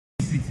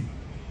city.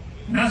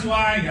 And that's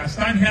why I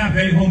stand here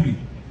very humbly.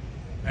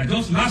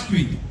 Just last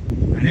week,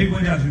 and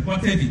everybody has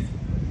reported it,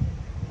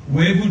 we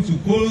were able to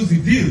close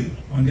the deal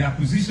on the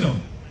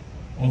acquisition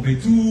of a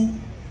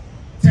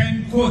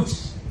 10-coach,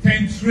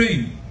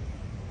 10-train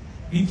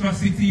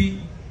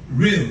intracity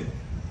rail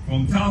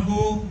from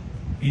Talbot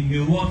in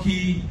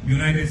Milwaukee,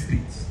 United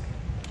States.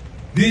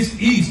 This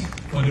is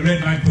for the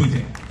Red Line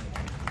project.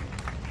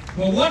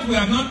 But what we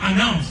have not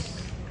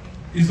announced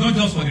is not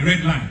just for the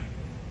Red Line,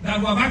 that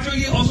we have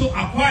actually also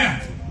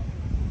acquired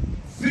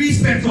 3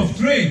 sets of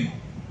train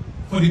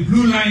for the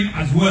Blue Line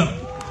as well.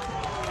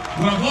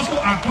 We have also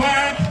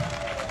acquired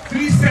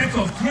 3 sets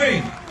of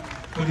train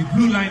for the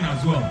Blue Line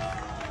as well.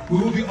 We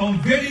will be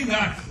unveiling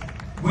that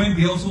when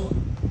they also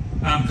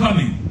are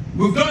coming.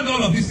 We've done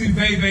all of this thing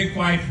very, very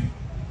quietly,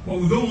 but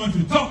we don't want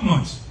to talk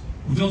much.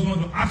 We just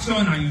want to action,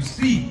 and you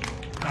see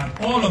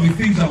that all of the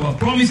things that we're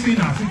promising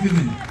our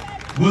citizens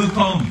will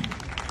come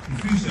in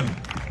future.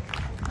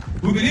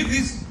 We believe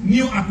this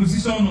new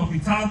acquisition of the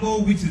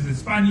Talbot, which is a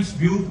Spanish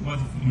build but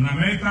from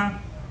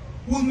America,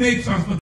 will make transport